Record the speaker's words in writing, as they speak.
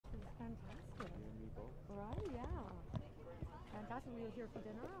So we were here for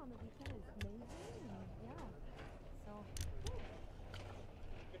dinner on the weekend. It's amazing. And yeah. So.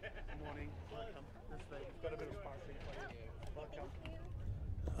 Good morning. Welcome. This way. We've got a bit of sparkling for you. Welcome.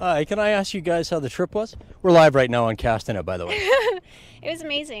 Hi, can I ask you guys how the trip was? We're live right now on Castanet, by the way. It was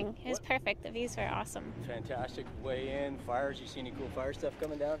amazing. It was perfect. The views were awesome. Fantastic. Way in, fires. You see any cool fire stuff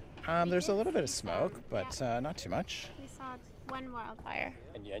coming down? There's a little bit of smoke, but not too much. We saw one wildfire.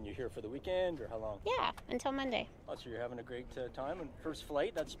 And you're here for the weekend, or how long? Yeah, until Monday. Oh, so you're having a great time. And first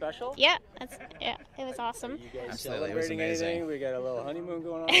flight, that's special? Yeah, it was awesome. You guys Absolutely, it was celebrating amazing. anything? We got a little honeymoon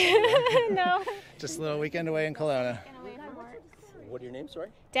going on? No. Just a little weekend away in Kelowna. What are your names, sorry?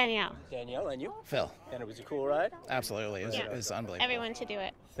 Danielle. Danielle, and you? Phil. And it was a cool ride? Absolutely. It was unbelievable. Everyone should do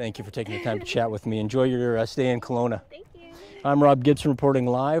it. Thank you for taking the time to chat with me. Enjoy your stay in Kelowna. Thank you. I'm Rob Gibson reporting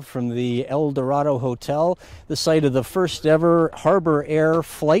live from the El Dorado Hotel, the site of the first ever Harbour Air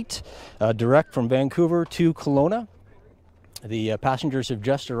flight direct from Vancouver to Kelowna. The passengers have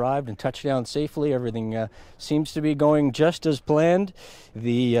just arrived and touched down safely. Everything seems to be going just as planned.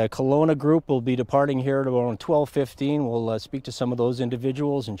 The Kelowna group will be departing here at around 12:15. We'll speak to some of those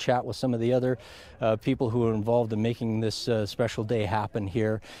individuals and chat with some of the other people who are involved in making this special day happen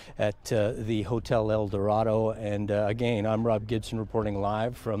here at the Hotel El Dorado. And again, I'm Rob Gibson reporting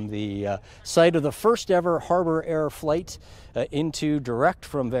live from the site of the first ever Harbour Air flight direct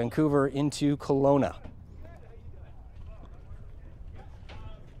from Vancouver into Kelowna.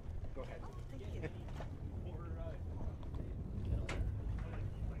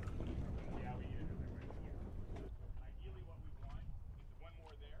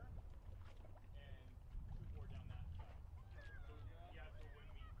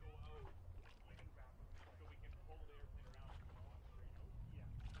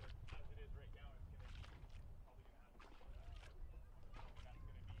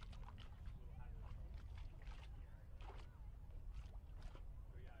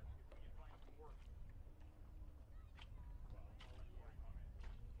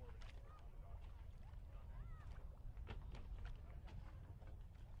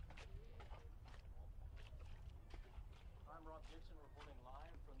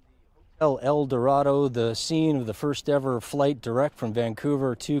 El Dorado, the scene of the first ever flight direct from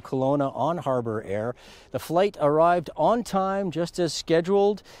Vancouver to Kelowna on Harbour Air. The flight arrived on time, just as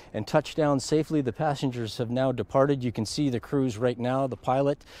scheduled, and touched down safely. The passengers have now departed. You can see the crews right now, the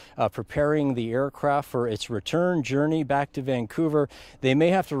pilot preparing the aircraft for its return journey back to Vancouver. They may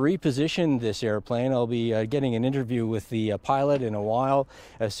have to reposition this airplane. I'll be getting an interview with the pilot in a while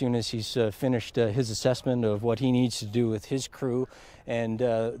as soon as he's finished his assessment of what he needs to do with his crew. And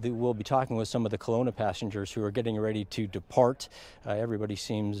we'll be talking with some of the Kelowna passengers who are getting ready to depart. Everybody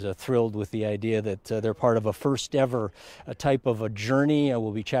seems thrilled with the idea that they're part of a first ever type of a journey.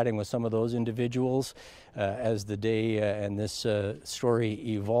 We'll be chatting with some of those individuals as the day and this story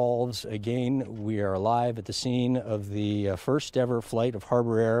evolves. Again, we are live at the scene of the first ever flight of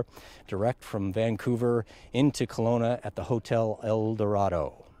Harbour Air direct from Vancouver into Kelowna at the Hotel El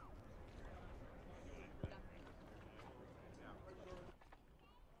Dorado.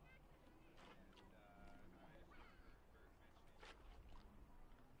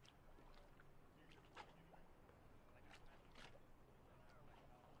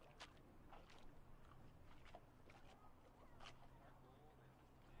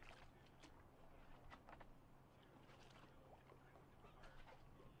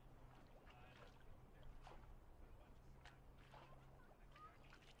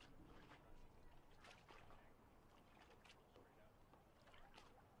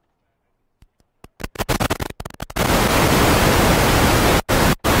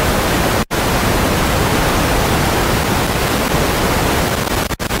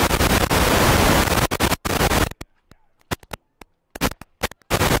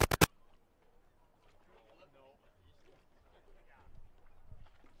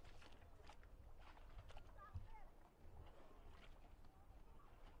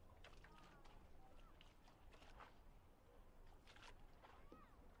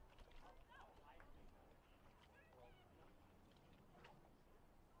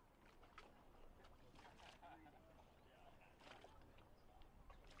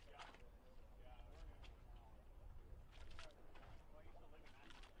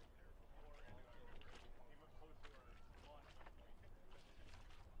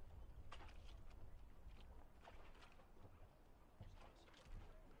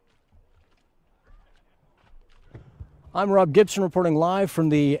 I'm Rob Gibson reporting live from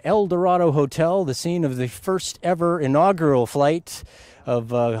the El Dorado Hotel, the scene of the first ever inaugural flight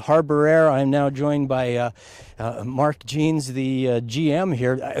of Harbour Air. I'm now joined by Mark Jeans, the GM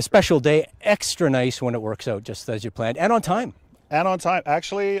here. A special day, extra nice when it works out just as you planned, and on time. And on time,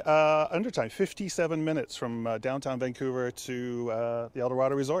 actually under time, 57 minutes from downtown Vancouver to the El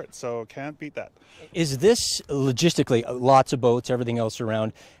Dorado Resort. So can't beat that. Is this logistically lots of boats, everything else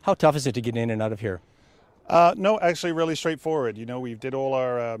around? How tough is it to get in and out of here? No, actually really straightforward. You know, we did all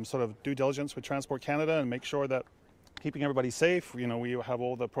our sort of due diligence with Transport Canada and make sure that keeping everybody safe, you know, we have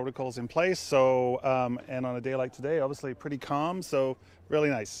all the protocols in place. So, and on a day like today, obviously pretty calm. So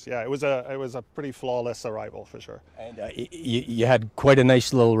really nice. Yeah, it was a pretty flawless arrival for sure. And you had quite a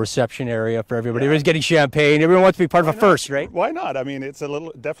nice little reception area for everybody. Everyone's getting champagne. Everyone wants to be part of a first, right? Why not? I mean, it's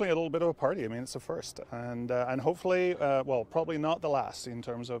definitely a little bit of a party. I mean, it's a first, and hopefully, well, probably not the last. In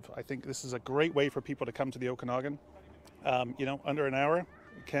terms of, I think this is a great way for people to come to the Okanagan. You know, under an hour,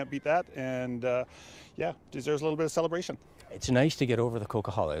 can't beat that, and yeah, deserves a little bit of celebration. It's nice to get over the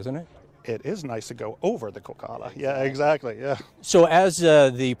Coquihalla, isn't it? It is nice to go over the Coquihalla. Yeah, exactly. Yeah. So as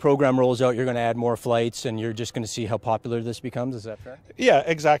the program rolls out, you're going to add more flights, and you're just going to see how popular this becomes. Is that fair? Yeah,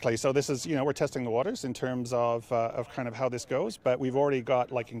 exactly. So this is, you know, we're testing the waters in terms of kind of how this goes, but we've already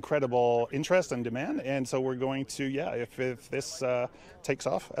got like incredible interest and demand, and so we're going to, yeah, if this takes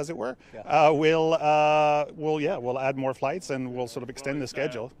off, as it were, we'll add more flights and we'll sort of extend the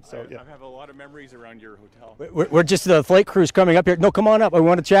schedule. So yeah, I have a lot of memories around your hotel. We're just the flight crew's coming up here. No, come on up. I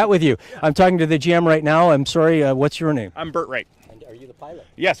want to chat with you. I'm talking to the GM right now. I'm sorry. What's your name? I'm Bert Wright. And are you the pilot?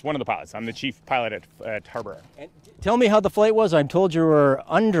 Yes, one of the pilots. I'm the chief pilot at Harbour Air. And tell me how the flight was. I'm told you were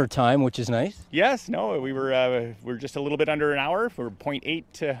under time, which is nice. Yes, no, we were just a little bit under an hour. We were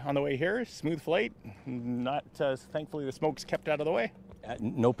 0.8 on the way here. Smooth flight. Not thankfully the smoke's kept out of the way.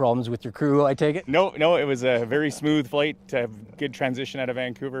 No problems with your crew, I take it? No, it was a very smooth flight. Good transition out of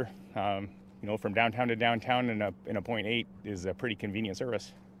Vancouver. You know, from downtown to downtown in a 0.8 is a pretty convenient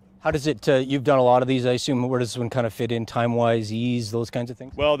service. How does it, you've done a lot of these, I assume, where does this one kind of fit in time-wise, ease, those kinds of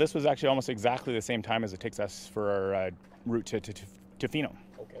things? Well, this was actually almost exactly the same time as it takes us for our route to Tofino.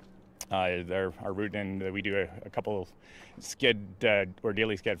 Okay. Our route, and we do a couple or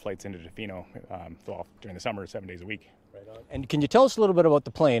daily sched flights into Tofino during the summer, 7 days a week. Right on. And can you tell us a little bit about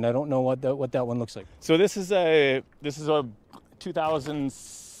the plane? I don't know what that one looks like. So this is a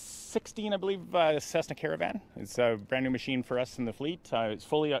 2016, I believe, Cessna Caravan. It's a brand new machine for us in the fleet. It's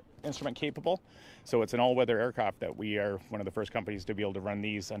fully instrument capable, so it's an all-weather aircraft that we are one of the first companies to be able to run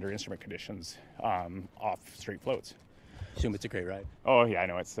these under instrument conditions off straight floats. I assume it's a great ride. Oh yeah, I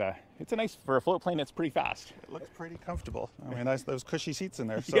know it's a nice for a float plane. It's pretty fast. it looks pretty comfortable. I mean, those cushy seats in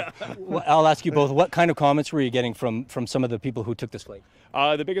there. So. Yeah. Well, I'll ask you both. What kind of comments were you getting from some of the people who took this flight?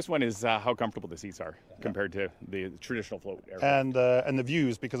 The biggest one is how comfortable the seats are compared to the traditional float aircraft. And the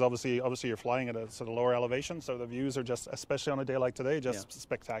views, because obviously you're flying at a sort of lower elevation, so the views are just, especially on a day like today, just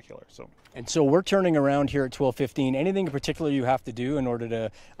spectacular. So we're turning around here at 12:15. Anything in particular you have to do in order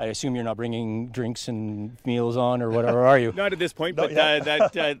to? I assume you're not bringing drinks and meals on, or whatever, are you? Not at this point, but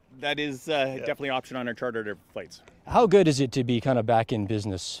that is definitely an option on our chartered flights. How good is it to be kind of back in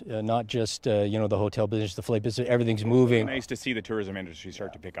business, not just the hotel business, the flight business, everything's moving? It's nice to see the tourism industry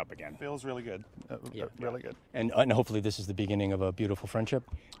start to pick up again. Feels really good, really good. And hopefully this is the beginning of a beautiful friendship.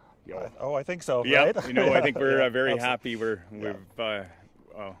 I think so. Yeah, right? I think we're very happy. We've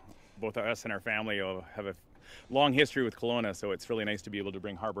both us and our family have a long history with Kelowna, so it's really nice to be able to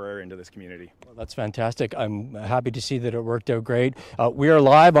bring Harbour Air into this community. Well, that's fantastic. I'm happy to see that it worked out great. We are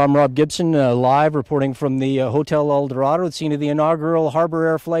live. I'm Rob Gibson, live reporting from the Hotel El Dorado, the scene of the inaugural Harbour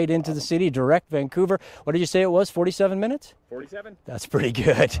Air flight into the city, direct Vancouver. What did you say it was, 47 minutes? 47. That's pretty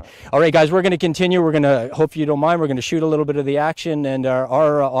good. All right, guys, we're going to continue. We're going to, hope you don't mind, we're going to shoot a little bit of the action, and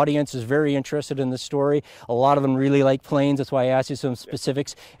our audience is very interested in this story. A lot of them really like planes. That's why I asked you some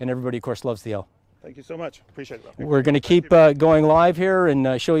specifics, and everybody, of course, loves the L. Thank you so much. Appreciate it. We're going to keep going live here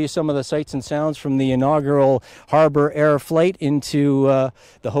and show you some of the sights and sounds from the inaugural Harbour Air flight into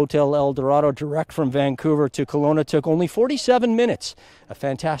the Hotel El Dorado, direct from Vancouver to Kelowna. Took only 47 minutes. A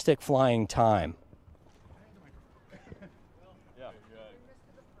fantastic flying time.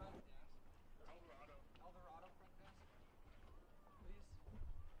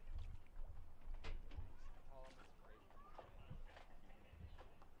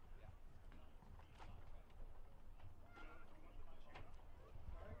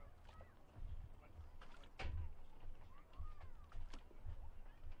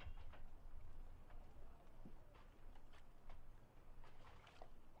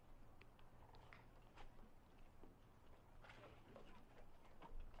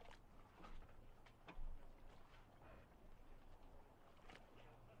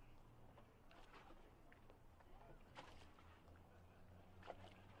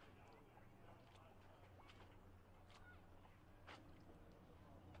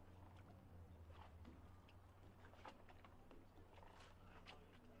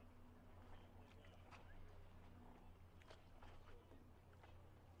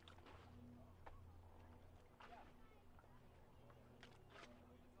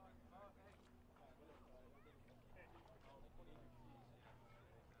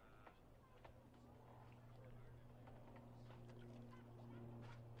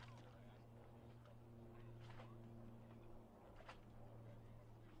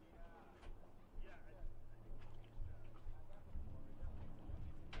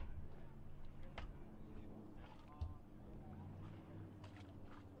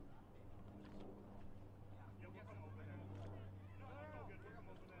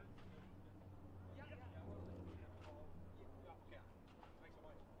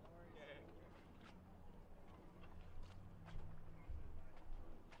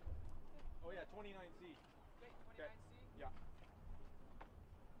 29C. Okay, 29C? Yeah.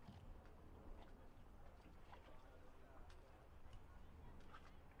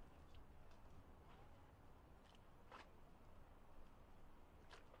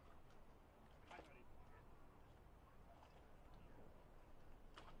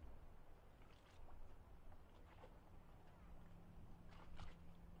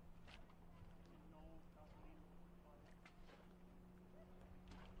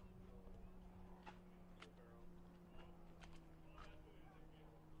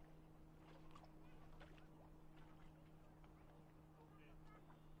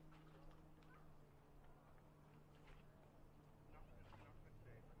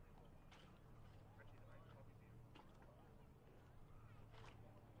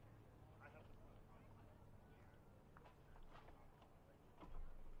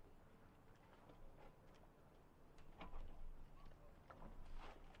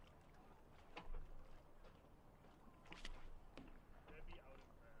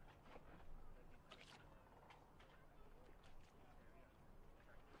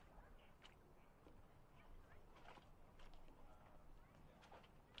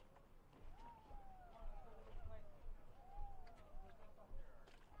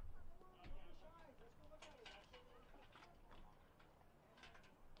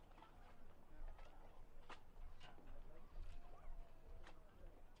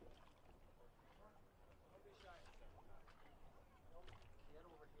 Get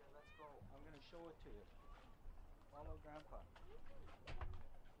over here, let's go. I'm going to show it to you. Follow Grandpa.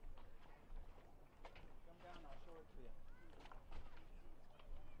 Come down, I'll show it to you.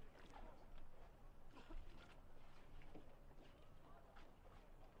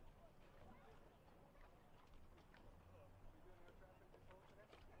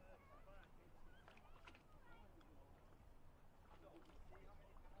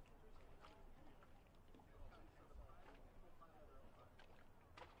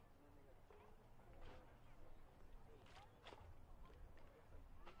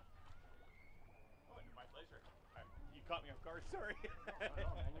 My pleasure. You caught me off guard, sorry. No,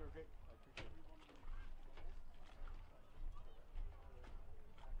 man, you were great. I appreciate it.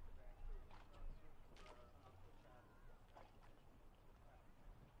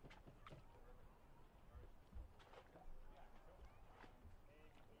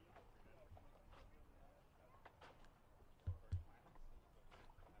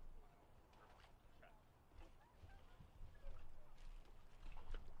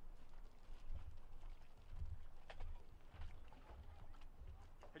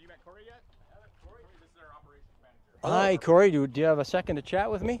 Have you met Corey yet? Corey, this is our operations manager. Hi, Corey. Do you have a second to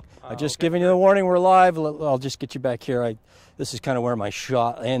chat with me? I'm just giving you the warning. We're live. I'll just get you back here. This is kind of where my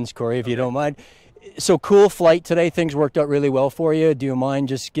shot ends, Corey, if you don't mind. So cool flight today. Things worked out really well for you. Do you mind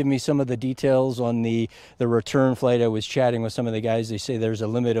just giving me some of the details on the return flight? I was chatting with some of the guys. They say there's a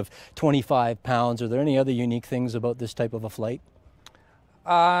limit of 25 pounds. Are there any other unique things about this type of a flight?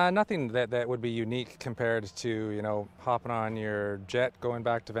 Nothing that would be unique compared to, hopping on your jet going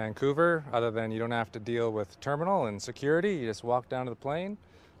back to Vancouver, other than you don't have to deal with terminal and security. You just walk down to the plane,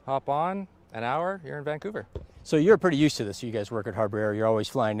 hop on, an hour, you're in Vancouver. So you're pretty used to this. You guys work at Harbour Air. You're always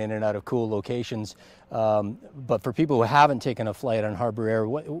flying in and out of cool locations. But for people who haven't taken a flight on Harbour Air,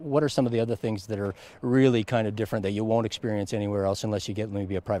 what are some of the other things that are really kind of different that you won't experience anywhere else unless you get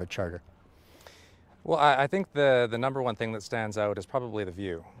maybe a private charter? Well, I think the number one thing that stands out is probably the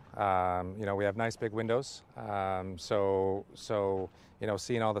view. We have nice big windows, so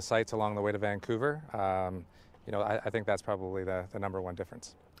seeing all the sights along the way to Vancouver, I think that's probably the number one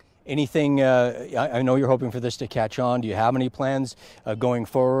difference. Anything, I know you're hoping for this to catch on. Do you have any plans going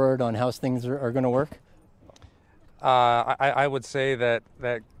forward on how things are going to work? I would say that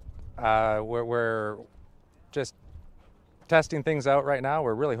we're just testing things out right now.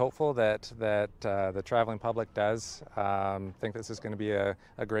 We're really hopeful that the traveling public does think this is going to be a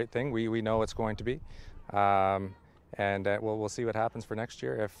great thing. We know it's going to be, and we'll see what happens for next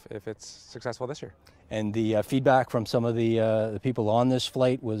year if it's successful this year. And the feedback from some of the people on this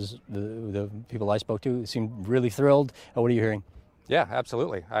flight was the people I spoke to seemed really thrilled. What are you hearing? Yeah,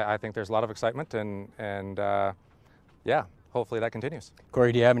 absolutely. I think there's a lot of excitement, and yeah, hopefully that continues.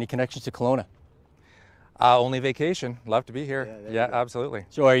 Corey, do you have any connections to Kelowna? Only vacation. Love to be here. Yeah, absolutely.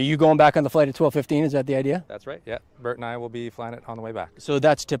 So are you going back on the flight at 12:15? Is that the idea? That's right. Yeah, Bert and I will be flying it on the way back. So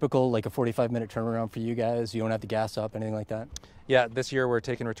that's typical, like a 45-minute turnaround for you guys? You don't have to gas up, anything like that? Yeah, this year we're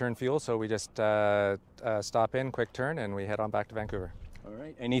taking return fuel, so we just stop in, quick turn, and we head on back to Vancouver. All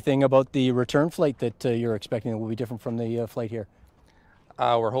right. Anything about the return flight that you're expecting that will be different from the flight here?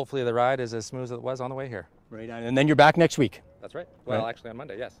 Hopefully the ride is as smooth as it was on the way here. Right on. And then you're back next week? That's right. Well, Right. actually on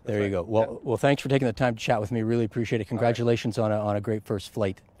Monday, yes. That's There you right. go. Well, Yeah. well, thanks for taking the time to chat with me. Really appreciate it. Congratulations on a great first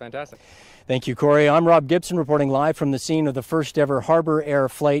flight. Fantastic. Thank you, Corey. I'm Rob Gibson reporting live from the scene of the first ever Harbour Air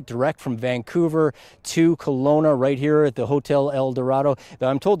flight direct from Vancouver to Kelowna right here at the Hotel El Dorado.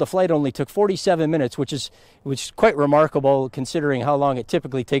 I'm told the flight only took 47 minutes, which is quite remarkable considering how long it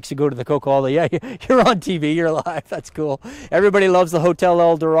typically takes to go to the Coca-Cola. Yeah, you're on TV, you're live. That's cool. Everybody loves the Hotel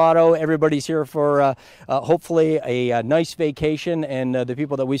El Dorado. Everybody's here for hopefully a nice vacation, and the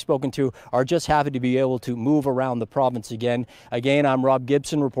people that we've spoken to are just happy to be able to move around the province again. Again, I'm Rob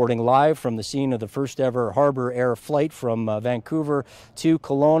Gibson reporting live from the scene of the first ever Harbour Air flight from Vancouver to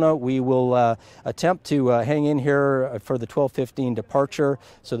Kelowna. We will attempt to hang in here for the 12:15 departure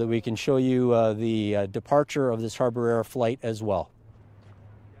so that we can show you the departure of this Harbour Air flight as well.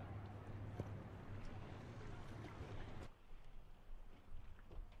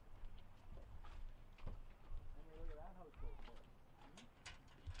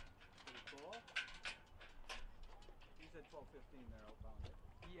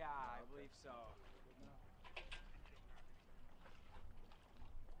 Yeah, I believe so.